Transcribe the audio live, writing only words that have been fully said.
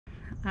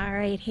All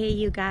right, hey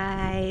you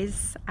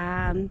guys.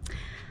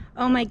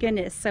 Oh my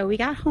goodness, so we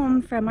got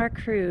home from our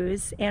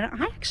cruise and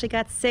I actually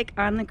got sick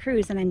on the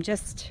cruise and I'm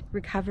just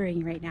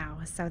recovering right now.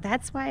 So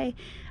that's why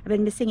I've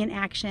been missing in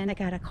action. I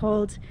got a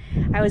cold.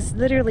 I was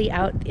literally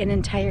out an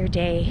entire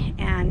day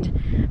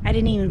and I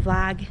didn't even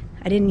vlog.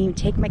 I didn't even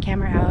take my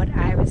camera out.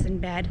 I was in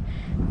bed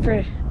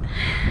for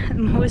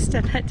most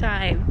of the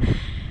time.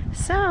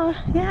 So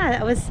yeah,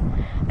 that was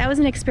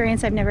an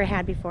experience I've never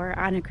had before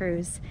on a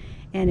cruise,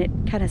 and it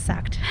kind of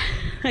sucked.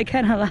 I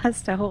kind of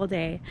lost a whole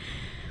day,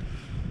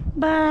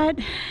 but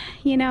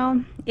you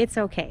know, it's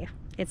okay.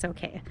 It's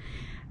okay.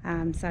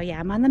 So yeah,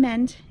 I'm on the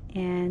mend,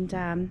 and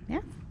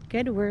yeah,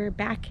 good. We're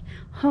back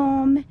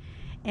home,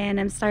 and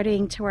I'm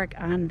starting to work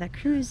on the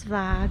cruise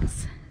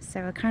vlogs.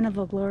 So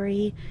Carnival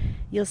Glory,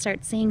 you'll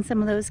start seeing some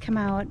of those come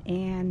out,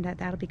 and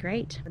that'll be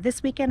great.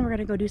 This weekend we're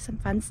gonna go do some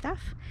fun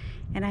stuff,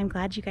 and I'm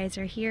glad you guys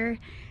are here.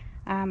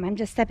 I'm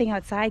just stepping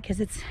outside because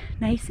it's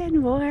nice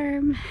and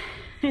warm.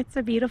 It's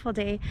a beautiful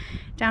day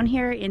down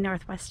here in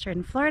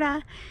northwestern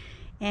Florida,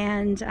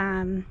 and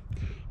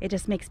it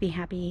just makes me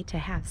happy to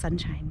have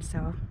sunshine.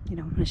 So, you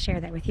know, I'm gonna share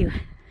that with you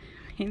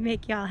and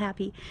make y'all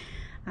happy.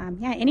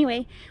 Yeah,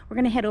 anyway, we're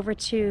gonna head over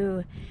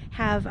to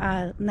have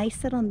a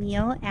nice little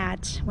meal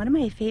at one of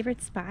my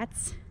favorite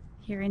spots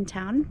here in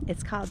town.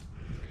 It's called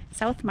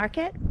South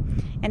Market,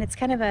 and it's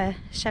kind of a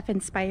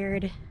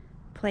chef-inspired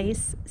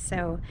place.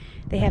 So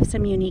they have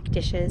some unique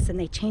dishes and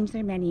they change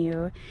their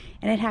menu,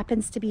 and it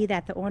happens to be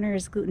that the owner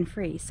is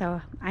gluten-free.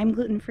 So I'm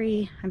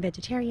gluten-free, I'm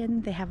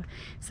vegetarian. They have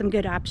some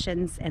good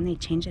options and they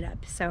change it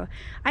up. So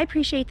I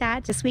appreciate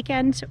that. This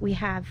weekend we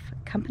have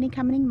company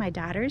coming. My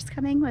daughter's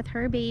coming with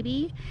her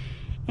baby,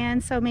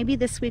 and so maybe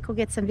this week we'll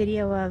get some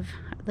video of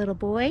a little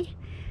boy,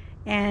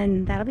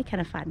 and that'll be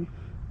kind of fun,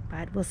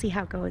 but we'll see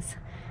how it goes.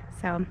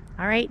 So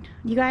all right,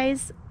 you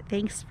guys,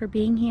 thanks for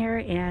being here,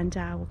 and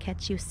we'll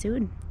catch you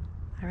soon.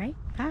 All right,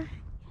 bye.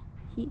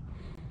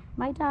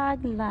 My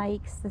dog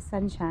likes the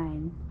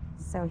sunshine,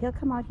 so he'll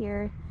come out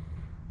here.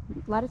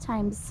 A lot of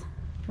times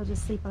he'll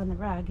just sleep on the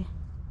rug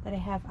that I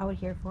have out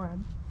here for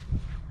him,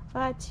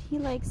 but he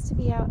likes to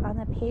be out on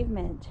the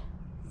pavement.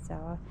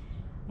 So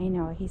I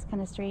know he's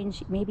kind of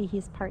strange. Maybe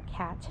he's part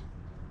cat.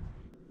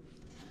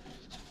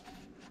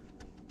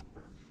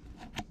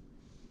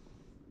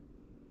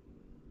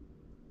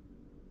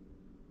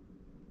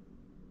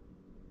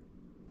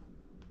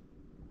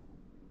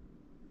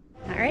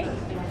 All right,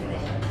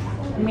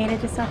 we made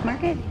it to South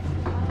Market.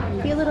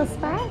 Be a little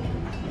spot.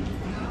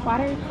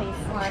 Water, please.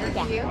 Water,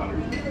 yeah.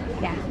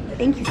 Yeah,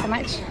 thank you so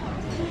much.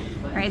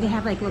 All right, they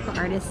have like local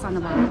artists on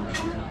the wall.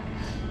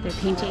 Their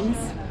paintings.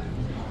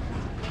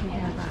 They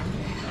have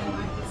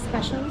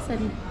specials,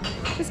 and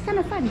just kind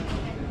of fun.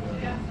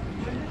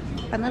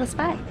 Fun little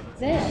spot.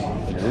 That's it.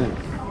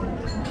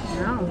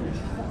 Wow.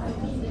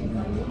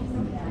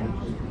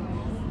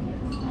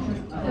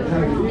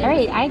 All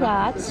right, I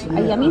got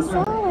a yummy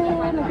salad.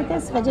 Look at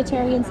this,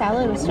 vegetarian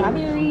salad with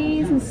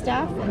strawberries and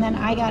stuff. And then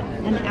I got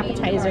an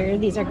appetizer.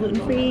 These are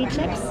gluten-free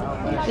chips,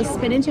 the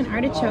spinach and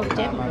artichoke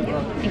dip.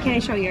 And can I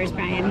show yours,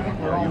 Brian?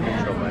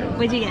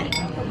 What'd you get?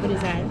 What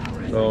is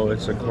that? So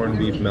it's a corned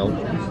beef melt.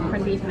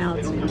 Corned beef melt.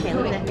 Okay,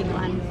 look at that big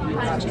one.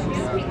 Chips.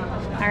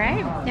 All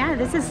right, yeah,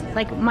 this is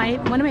like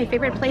one of my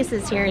favorite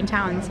places here in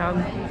town. So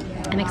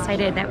I'm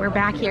excited that we're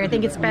back here. I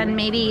think it's been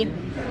maybe,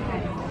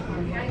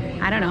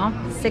 I don't know,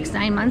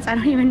 6-9 months. I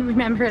don't even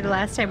remember the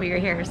last time we were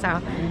here, so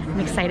I'm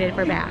excited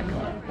we're back.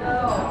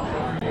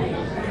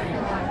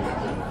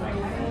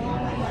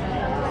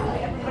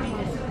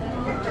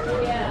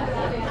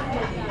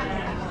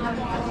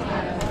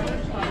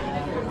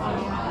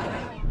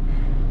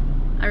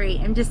 All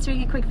right, I'm just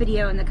doing a quick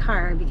video in the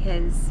car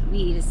because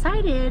we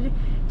decided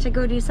to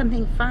go do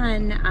something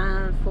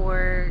fun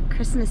for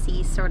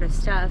Christmassy sort of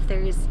stuff.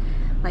 There's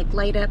like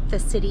light up the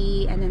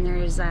city, and then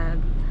there's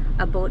a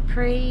boat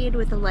parade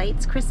with the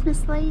lights,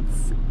 Christmas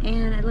lights,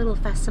 and a little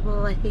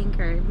festival, I think,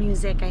 or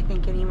music, I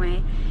think,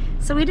 anyway.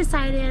 So we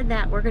decided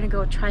that we're gonna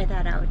go try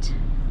that out,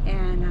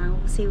 and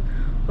we'll see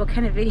what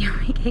kind of video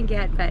we can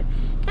get, but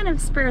kind of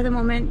spur of the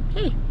moment,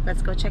 hey,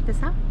 let's go check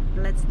this out.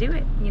 Let's do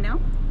it, you know?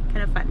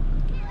 Kind of fun.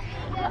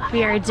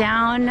 We are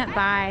down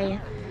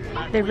by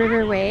the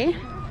riverway.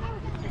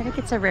 I think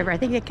it's a river. I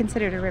think it's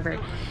considered a river.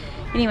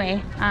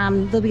 Anyway,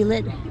 there'll be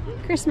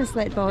Christmas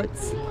lit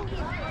boats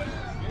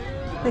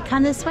that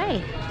come this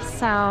way.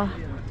 So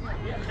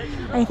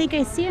I think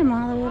I see them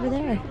all the way over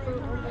there.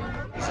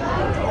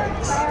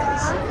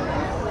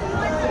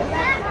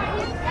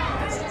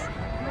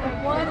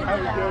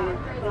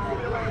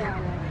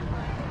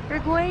 We're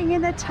going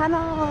in the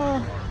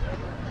tunnel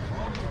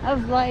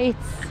of lights.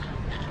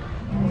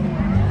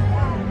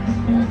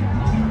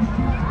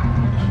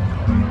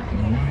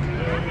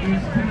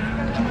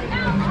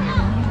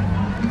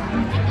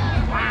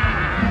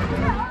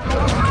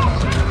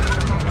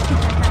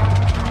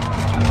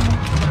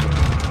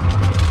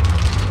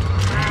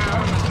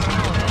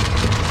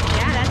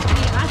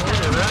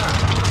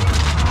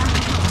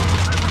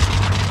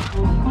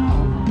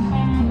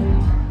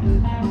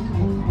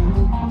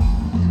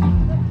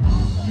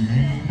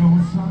 Ain't no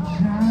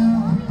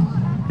sunshine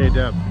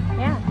Deb.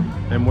 Yeah.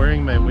 I'm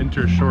wearing my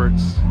winter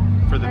shorts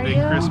for the big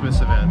Christmas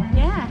event.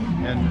 Yeah.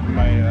 And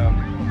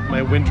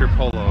my winter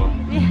polo.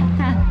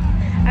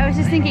 Yeah. I was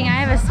just thinking, I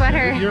have a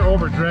sweater. You're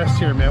overdressed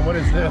here, man. What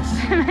is this?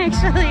 I'm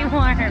actually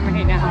warm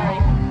right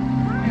now.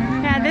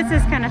 Yeah, this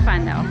is kind of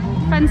fun though.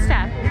 Fun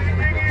stuff.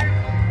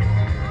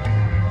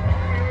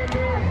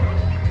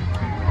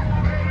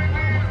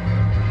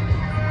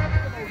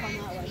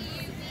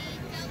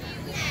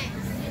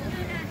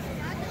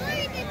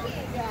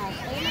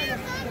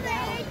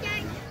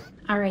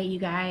 All right, you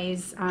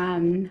guys,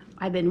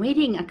 I've been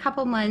waiting a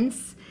couple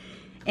months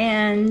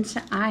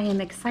and I am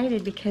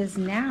excited because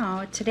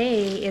now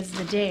today is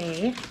the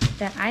day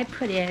that I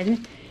put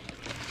in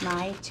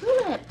my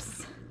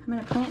tulips. I'm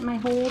gonna plant my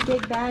whole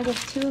big bag of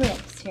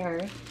tulips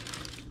here.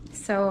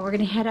 So we're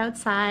gonna head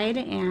outside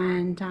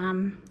and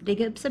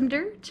dig up some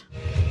dirt.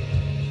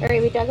 All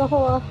right, we dug a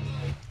hole.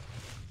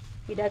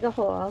 We dug a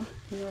hole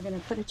and we're gonna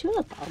put a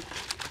tulip out.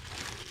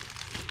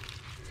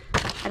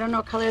 I don't know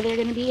what color they're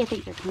gonna be. I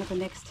think they're kind of a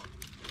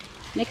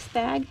mixed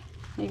bag.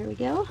 There we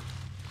go.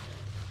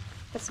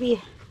 That's be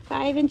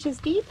 5 inches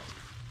deep.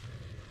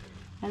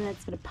 And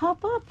that's gonna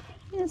pop up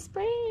in the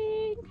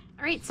spring.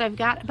 All right, so I've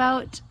got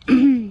about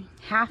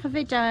half of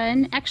it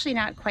done. Actually,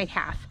 not quite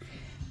half.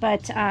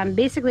 But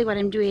basically what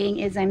I'm doing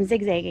is I'm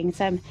zigzagging.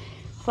 So I'm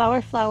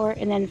flower, flower,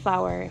 and then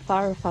flower,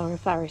 flower, flower,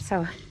 flower.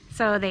 So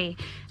they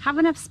have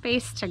enough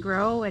space to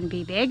grow and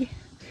be big.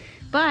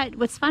 But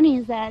what's funny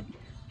is that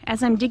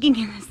as I'm digging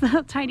in this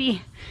little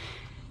tiny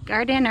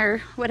garden or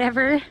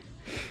whatever,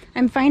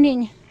 I'm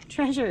finding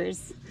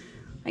treasures.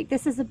 Like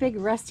this is a big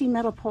rusty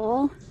metal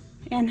pole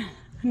and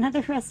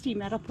another rusty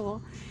metal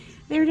pole.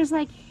 They're just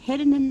like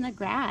hidden in the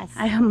grass.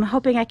 I'm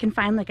hoping I can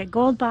find like a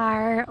gold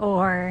bar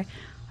or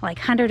like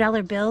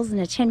 $100 bills in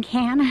a tin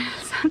can or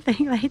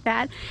something like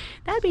that.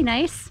 That'd be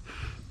nice.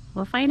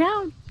 We'll find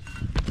out.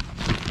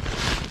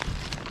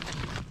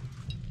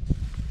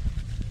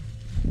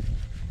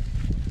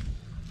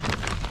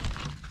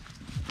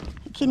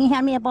 Can you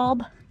hand me a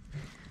bulb?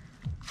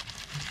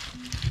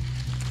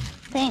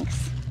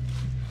 Thanks.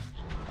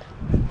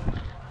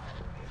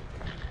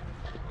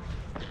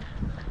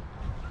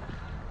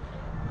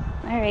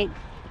 All right,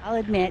 I'll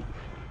admit,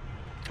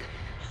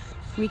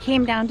 we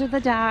came down to the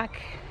dock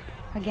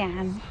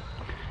again.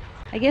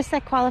 I guess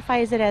that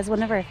qualifies it as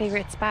one of our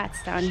favorite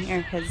spots down here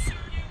because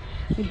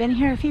we've been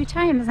here a few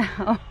times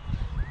now.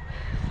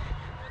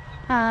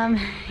 And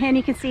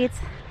you can see it's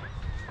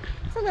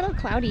a little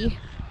cloudy.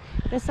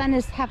 The sun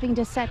is having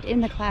to set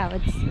in the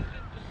clouds.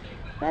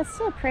 That's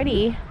so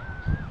pretty.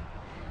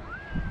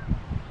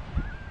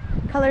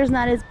 Color's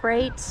not as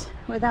bright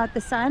without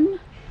the sun.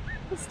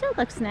 It still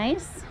looks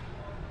nice.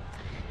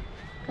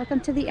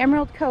 Welcome to the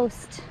Emerald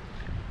Coast.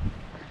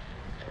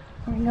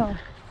 Here we go.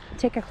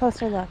 Take a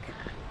closer look.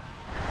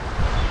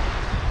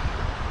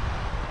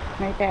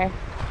 Right there.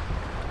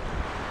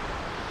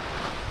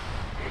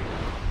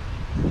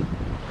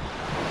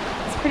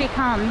 It's pretty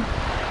calm.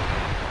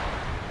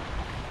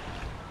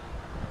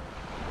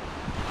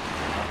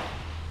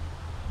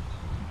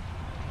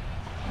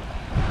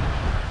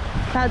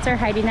 Clouds are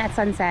hiding that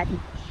sunset.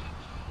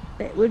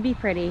 It would be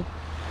pretty.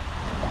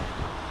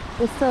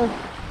 We'll still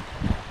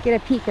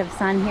get a peek of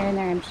sun here and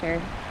there, I'm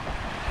sure.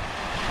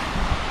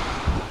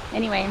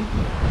 Anyway,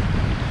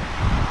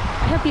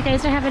 I hope you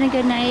guys are having a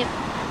good night,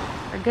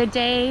 or good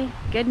day,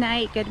 good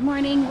night, good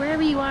morning,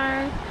 wherever you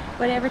are,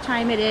 whatever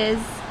time it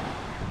is.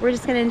 We're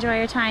just gonna enjoy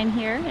our time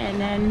here, and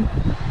then,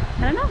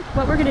 I don't know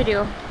what we're gonna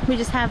do. We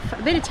just have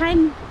a bit of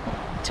time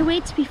to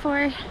wait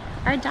before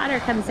our daughter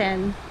comes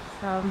in.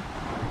 So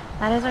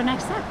that is our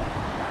next step.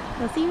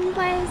 We'll see you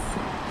guys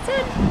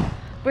soon.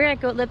 We're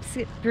at Goat Lips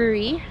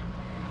Brewery,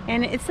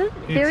 and it's a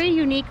very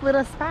unique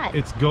little spot.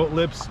 It's Goat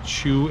Lips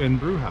Chew and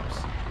Brew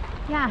House.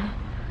 Yeah.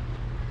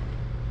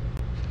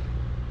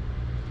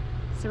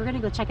 So we're gonna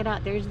go check it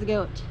out. There's the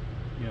goat.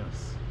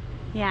 Yes.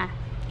 Yeah,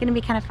 it's gonna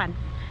be kind of fun.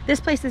 This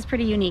place is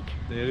pretty unique.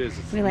 It is.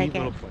 It's We a like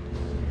neat it. little place.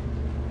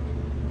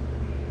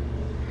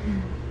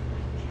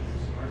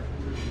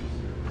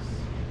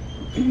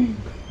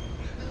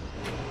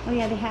 Oh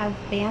yeah, they have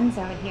bands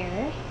out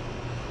here.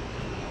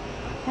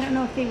 I don't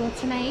know if they will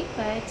tonight,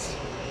 but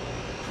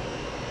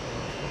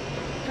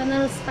fun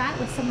little spot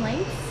with some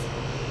lights.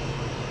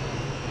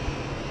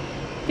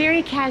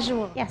 Very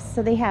casual. Yes,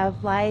 so they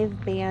have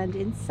live band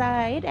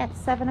inside at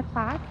 7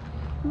 o'clock.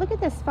 Look at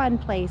this fun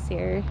place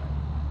here.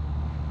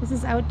 This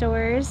is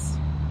outdoors,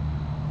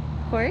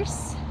 of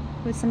course,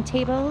 with some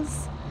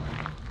tables.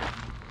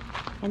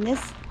 And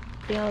this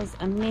feels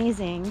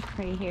amazing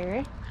right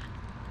here.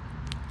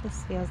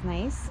 This feels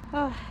nice.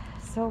 Oh,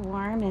 so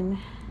warm and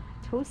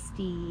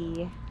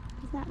toasty.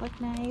 Doesn't that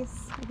look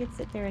nice? I could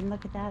sit there and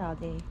look at that all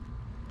day.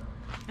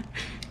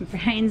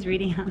 Brian's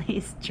reading all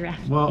these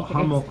draft. Well,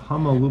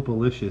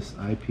 Humalupalicious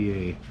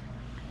IPA.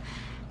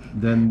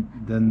 Then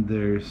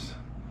there's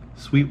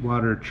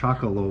Sweetwater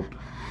Chocolope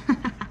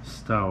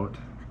Stout.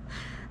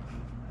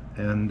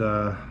 And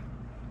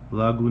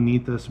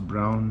Lagunitas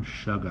Brown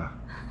Sugar.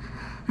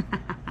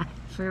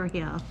 For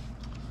real.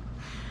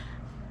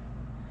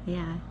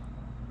 Yeah.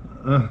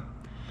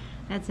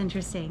 That's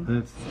interesting.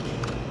 That's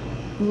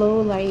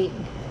Low light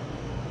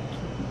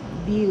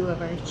view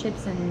of our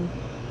chips and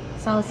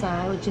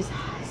salsa, which is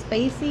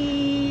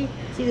spicy.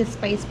 See the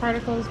spice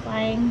particles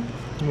flying?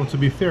 well. To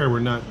be fair, you're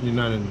not in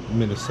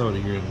Minnesota.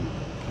 You're in.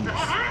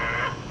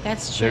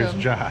 That's true. There's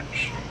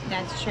Josh.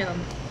 That's true.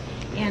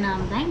 And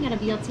Brian got a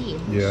BLT.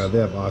 Yeah, they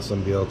have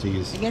awesome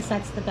BLTs. I guess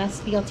that's the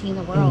best BLT in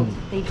the world.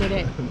 They did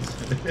it.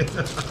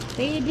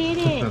 They did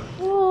it.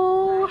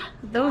 Oh,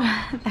 though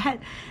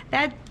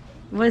that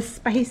was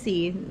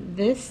spicy.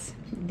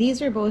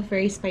 These are both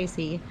very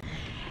spicy.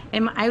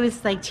 And I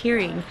was like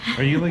tearing.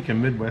 Are you like a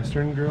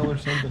Midwestern girl or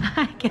something?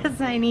 I guess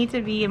I need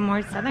to be a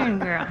more Southern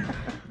girl.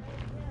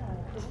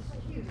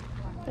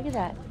 Look at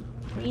that.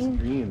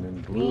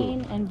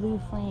 Green and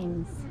blue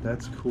flames.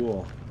 That's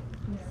cool.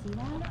 You see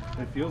that?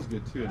 It feels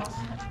good too.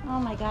 Oh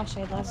my gosh,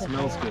 I love It the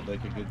smells fire. good,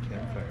 like a good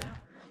campfire.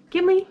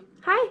 Gimli,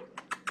 hi.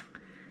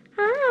 Hi,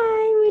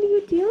 what are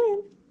you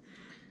doing?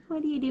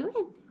 What are you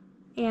doing?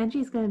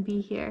 Angie's gonna be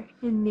here,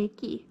 and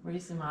Mickey.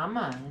 Where's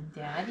Mama and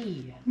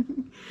Daddy?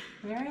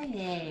 Where are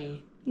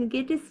they? You'll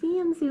get to see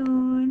him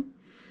soon.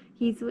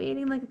 He's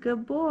waiting like a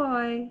good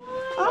boy.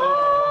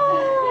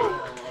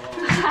 Oh!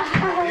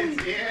 It's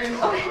Angie.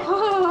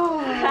 Oh!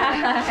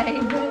 Hi,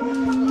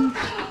 buddy.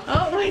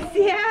 Oh, what's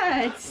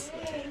that?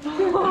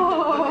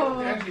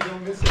 Oh! Angie,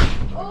 don't miss it.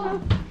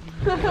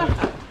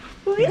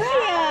 Who is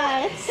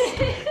that?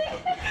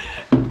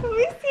 Who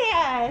is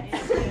that?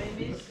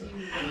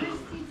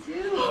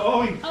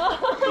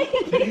 Oh,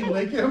 did he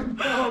lick him?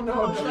 Oh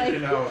no,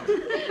 check out.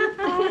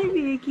 Hi,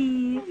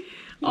 Vicky.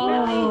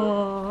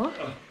 Oh.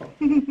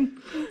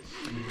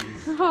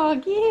 Oh,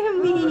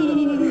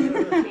 Gimme.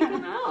 Take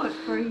them out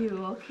for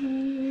you,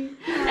 okay?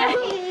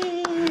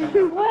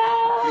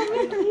 Wow,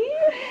 Mickey.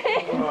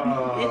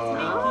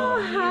 Oh,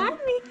 hi,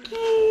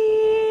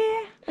 Mickey.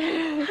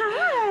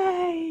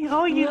 Hi.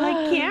 Oh, you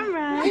like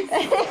cameras.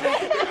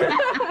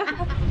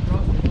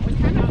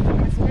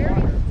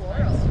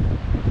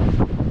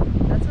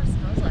 That's what it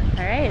smells like.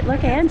 All right,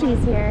 look,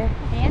 Angie's here.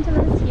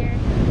 Angela's here.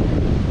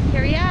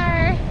 Here we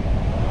are.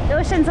 The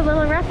ocean's a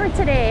little rougher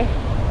today.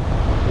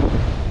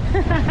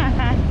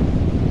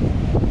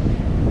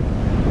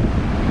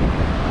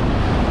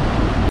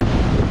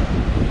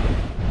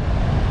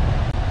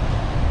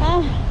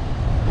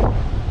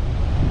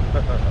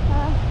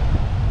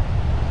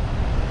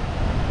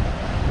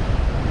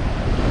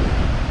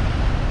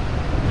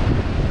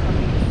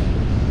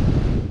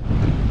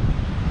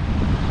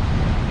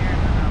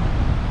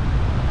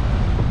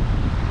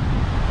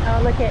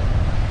 Oh, look it.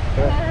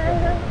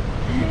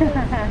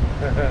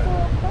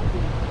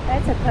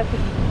 That's a puppy.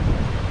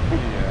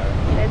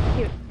 Yeah. That's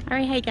cute. All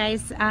right, hey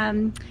guys.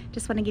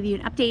 Just want to give you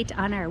an update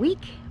on our week.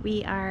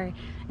 We are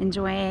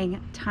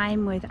enjoying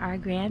time with our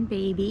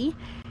grandbaby,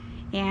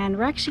 and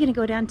we're actually going to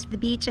go down to the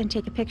beach and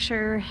take a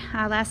picture.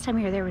 Last time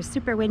we were there, it was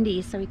super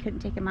windy, so we couldn't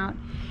take him out.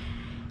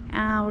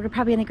 We're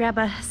probably going to grab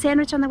a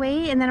sandwich on the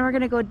way, and then we're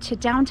going to go to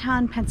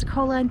downtown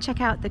Pensacola and check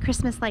out the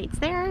Christmas lights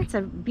there. It's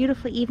a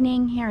beautiful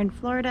evening here in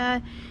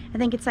Florida. I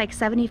think it's like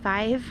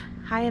 75,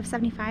 high of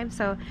 75,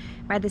 so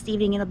by this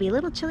evening it'll be a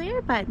little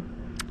chillier, but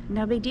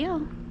no big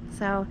deal.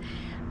 So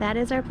that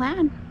is our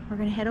plan. We're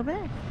going to head over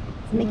there.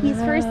 It's Mickey's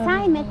first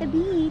time at the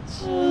beach.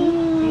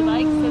 He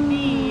likes the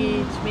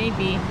beach,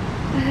 maybe.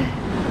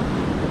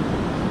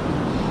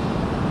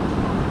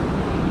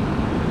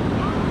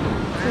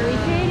 Really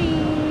pretty.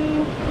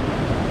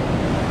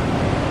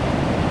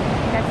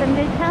 Got some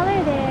good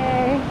color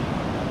there.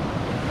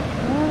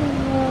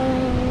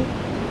 Oh.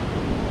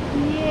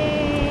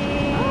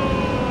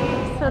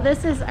 Yay! So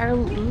this is our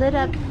lit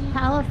up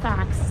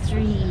Halifax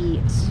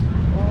Street.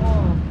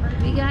 Oh,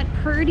 We got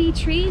pretty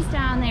trees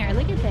down there.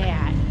 Look at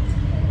that.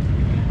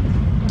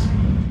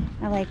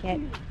 I like it.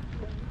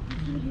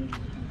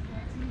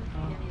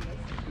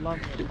 love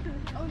it.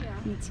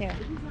 Me too.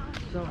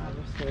 So I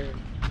was there.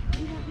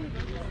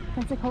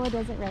 Pensacola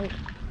does it right.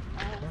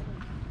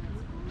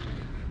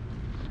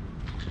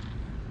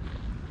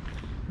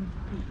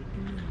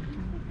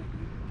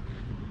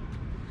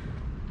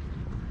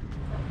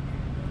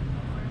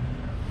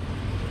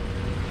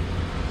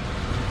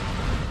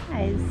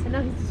 Guys. I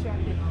know he's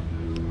distracted.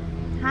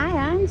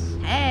 Hi, Ange.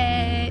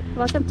 Hey.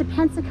 Welcome to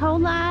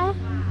Pensacola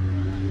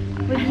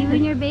with you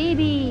and your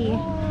baby.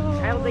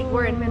 I don't think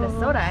we're in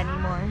Minnesota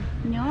anymore.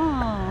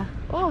 No.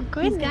 Oh,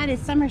 He's got his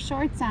summer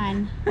shorts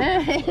on.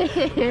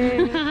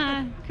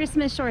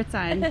 Christmas shorts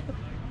on.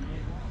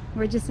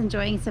 We're just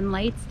enjoying some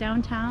lights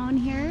downtown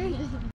here.